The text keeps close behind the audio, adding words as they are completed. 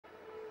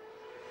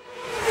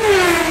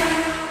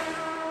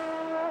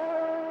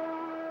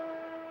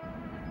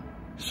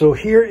So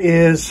here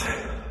is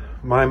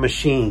my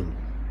machine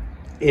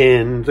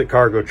in the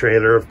cargo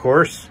trailer, of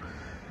course.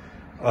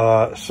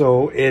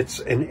 So it's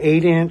an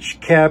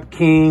 8-inch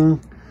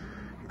Cabking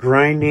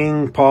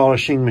grinding,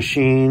 polishing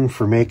machine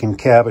for making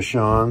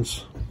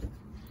cabochons.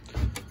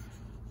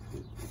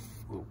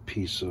 Little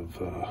piece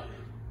of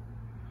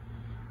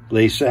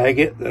lace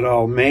agate that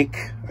I'll make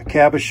a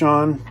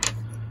cabochon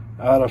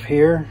out of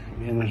here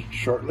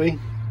shortly.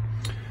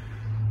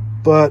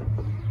 But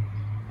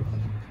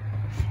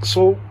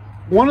so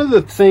one of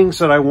the things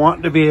that I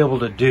want to be able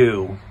to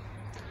do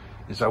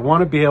is I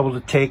want to be able to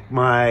take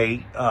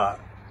my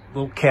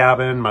little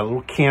cabin, my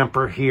little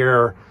camper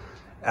here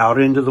out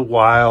into the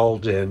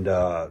wild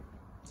and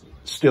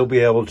still be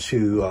able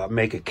to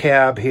make a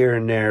cab here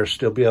and there,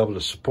 still be able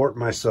to support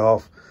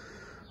myself,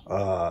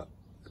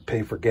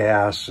 pay for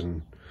gas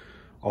and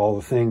all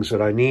the things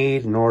that I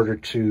need in order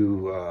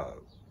to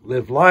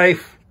live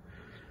life.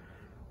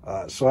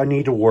 So I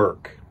need to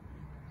work.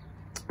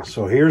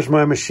 So here's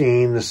my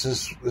machine. This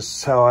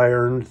is how I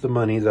earned the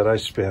money that I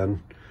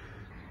spend.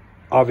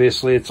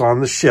 Obviously it's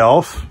on the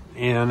shelf,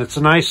 and it's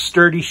a nice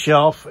sturdy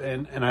shelf,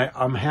 and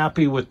I'm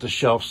happy with the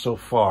shelf so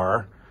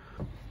far.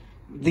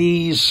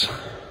 These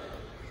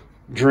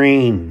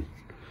drain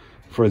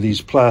for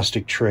these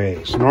plastic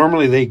trays.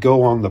 Normally they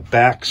go on the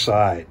back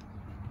side.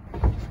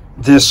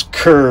 This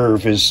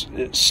curve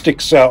it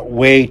sticks out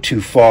way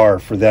too far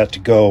for that to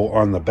go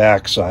on the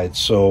back side.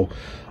 So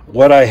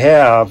what I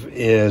have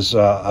is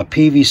a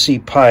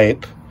PVC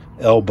pipe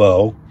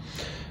elbow,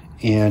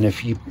 and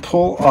if you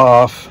pull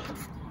off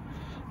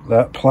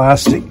that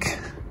plastic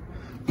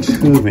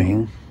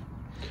tubing,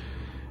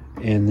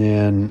 and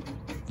then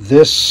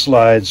this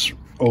slides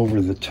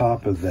over the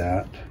top of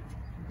that.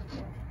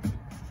 I'm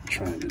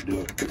trying to do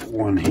it with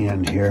one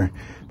hand here.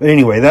 But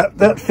anyway,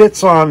 that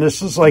fits on.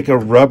 This is like a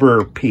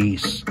rubber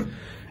piece.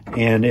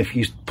 And if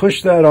you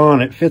push that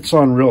on, it fits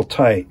on real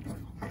tight.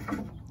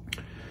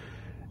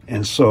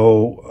 And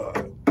so,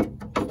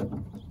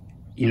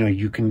 you know,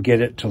 you can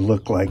get it to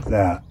look like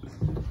that,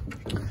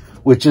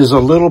 which is a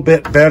little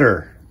bit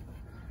better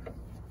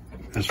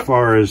as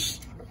far as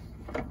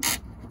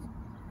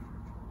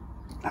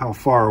how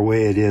far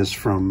away it is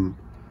from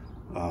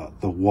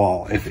the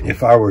wall.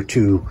 If I were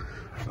to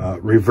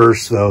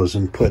reverse those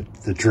and put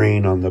the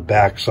drain on the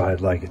back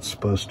side like it's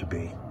supposed to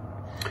be.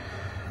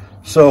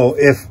 So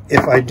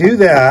if I do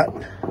that,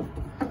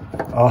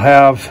 I'll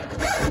have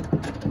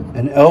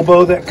an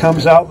elbow that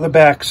comes out the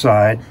back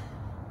side,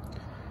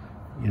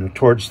 you know,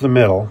 towards the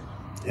middle,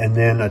 and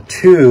then a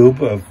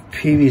tube of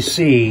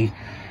PVC,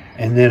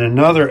 and then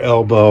another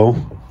elbow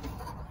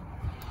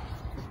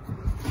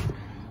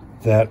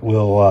that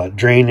will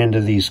drain into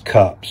these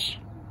cups.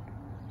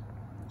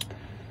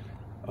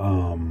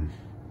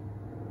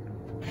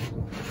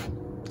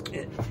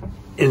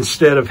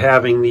 Instead of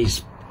having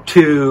these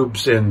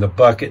tubes and the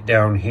bucket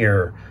down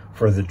here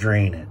for the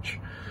drainage.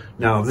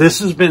 Now, this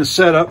has been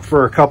set up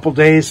for a couple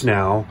days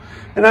now,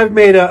 and I've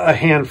made a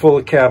handful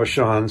of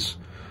cabochons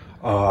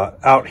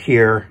out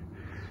here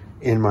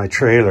in my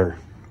trailer.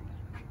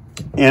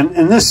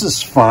 And this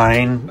is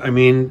fine. I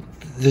mean,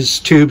 this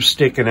tube's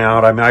sticking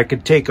out. I mean, I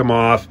could take them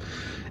off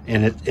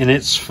and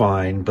it's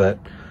fine, but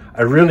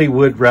I really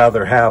would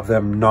rather have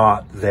them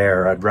not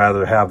there. I'd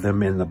rather have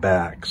them in the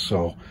back.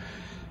 So,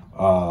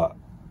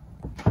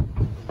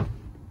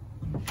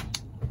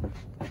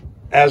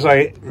 as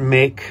I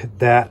make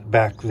that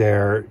back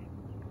there,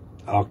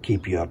 I'll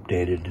keep you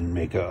updated and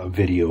make a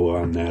video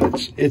on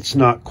that. It's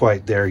not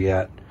quite there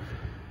yet.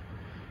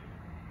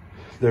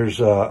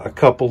 There's a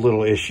couple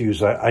little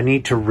issues. I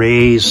need to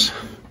raise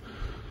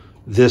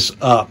this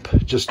up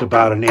just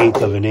about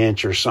 1/8 of an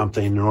inch or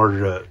something in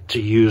order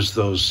to use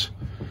those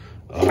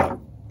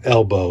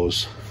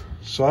elbows.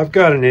 So I've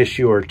got an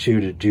issue or two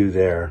to do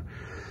there.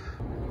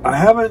 I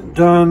haven't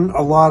done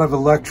a lot of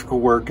electrical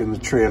work in the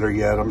trailer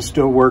yet. I'm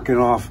still working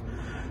off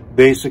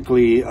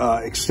basically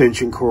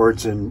extension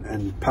cords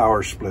and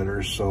power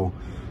splitters. So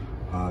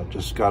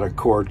just got a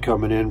cord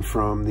coming in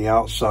from the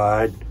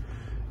outside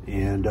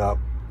and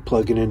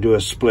plugging into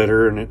a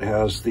splitter, and it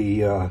has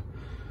the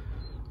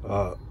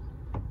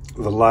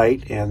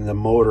light and the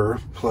motor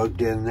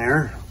plugged in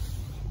there,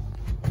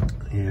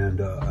 and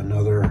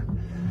another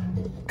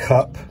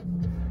cup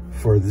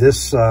for this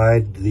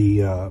side.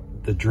 The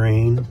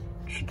drain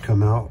should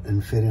come out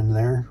and fit in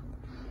there.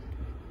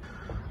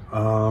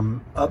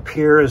 Up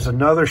here is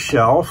another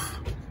shelf,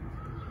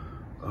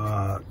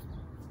 and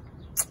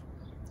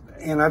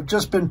I've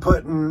just been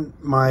putting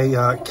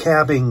my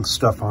cabbing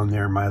stuff on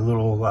there, my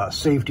little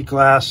safety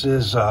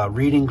glasses,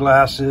 reading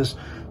glasses,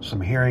 some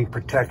hearing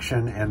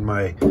protection, and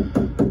my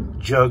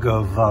jug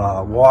of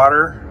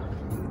water.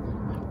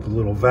 The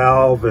little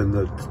valve and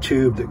the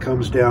tube that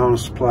comes down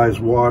supplies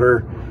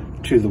water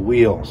to the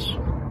wheels.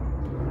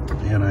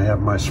 And I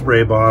have my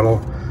spray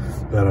bottle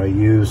that I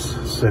use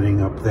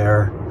sitting up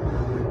there.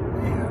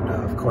 And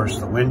of course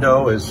the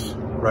window is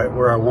right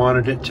where I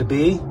wanted it to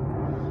be.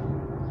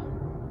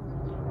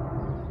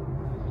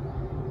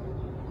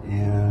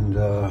 And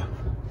I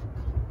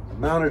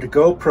mounted a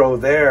GoPro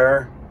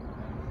there.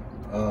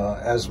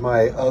 as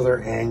my other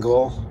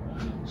angle.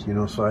 You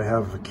know, so I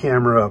have a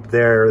camera up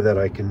there that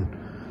I can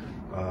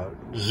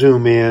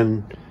zoom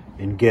in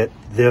and get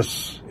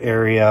this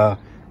area,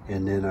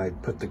 and then I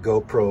put the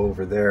GoPro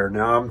over there.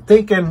 Now I'm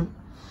thinking,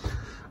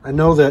 I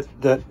know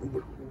that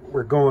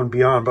we're going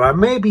beyond, but I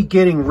may be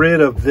getting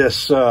rid of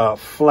this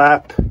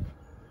flap,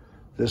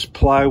 this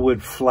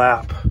plywood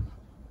flap,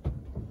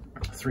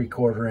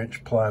 3/4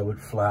 inch plywood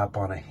flap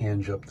on a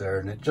hinge up there,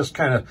 and it just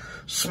kind of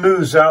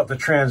smooths out the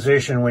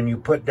transition when you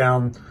put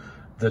down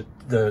the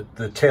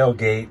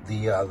tailgate,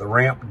 the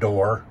ramp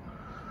door.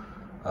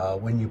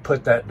 When you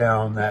put that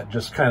down, that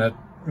just kind of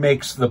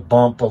makes the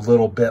bump a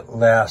little bit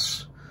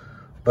less.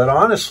 But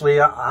honestly,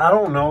 I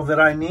don't know that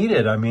I need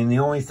it. I mean, the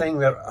only thing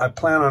that I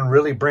plan on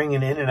really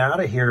bringing in and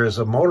out of here is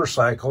a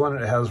motorcycle, and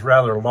it has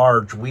rather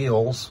large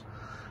wheels,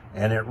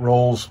 and it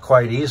rolls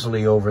quite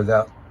easily over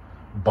that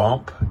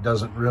bump. It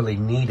doesn't really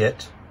need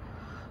it.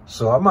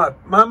 So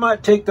I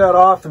might take that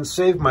off and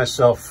save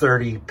myself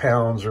 30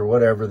 pounds or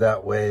whatever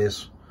that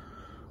weighs.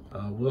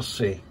 We'll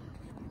see.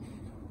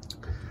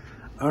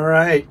 All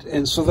right,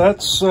 and so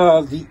that's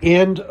the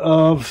end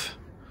of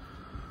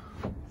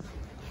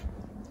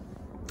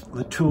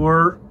the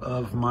tour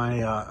of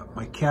my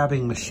my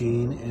cabbing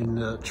machine in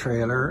the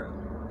trailer.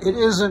 It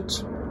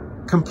isn't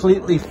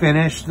completely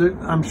finished.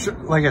 I'm sure,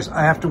 like I said,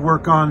 I have to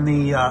work on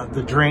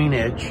the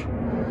drainage,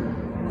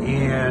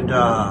 and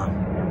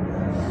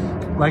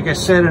like I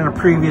said in a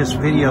previous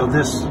video,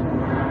 this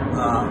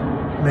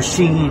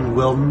machine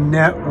will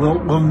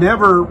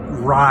never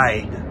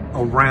ride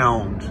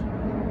around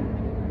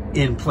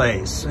in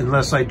place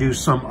unless I do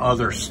some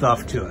other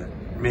stuff to it,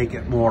 make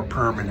it more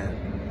permanent.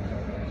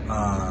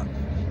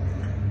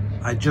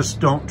 I just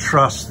don't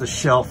trust the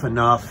shelf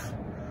enough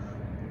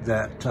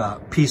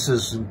that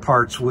pieces and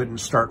parts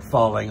wouldn't start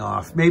falling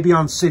off. Maybe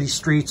on city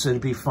streets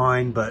it'd be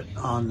fine, but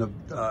on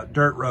the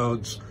dirt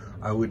roads,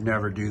 I would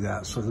never do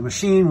that. So the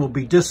machine will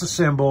be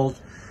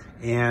disassembled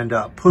and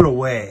put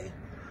away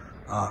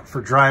for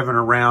driving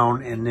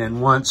around. And then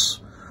once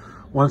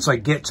I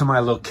get to my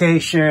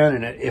location,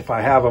 and if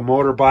I have a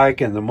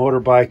motorbike and the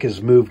motorbike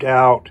is moved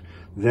out,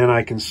 then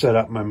I can set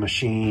up my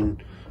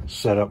machine,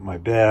 set up my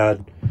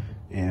bed,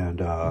 and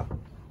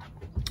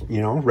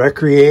you know,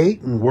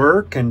 recreate and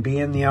work and be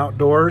in the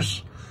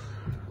outdoors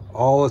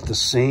all at the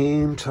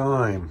same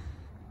time.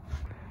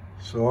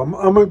 So I'm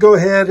gonna go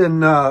ahead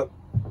and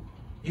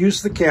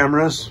use the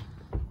cameras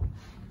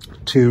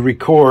to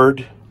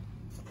record.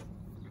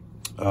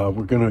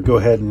 We're gonna go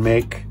ahead and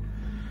make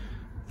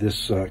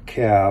this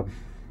cab,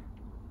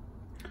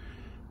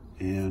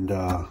 and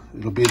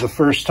it'll be the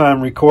first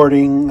time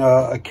recording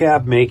a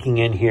cab making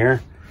in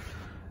here.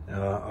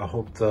 I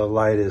hope the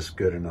light is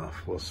good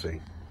enough. We'll see.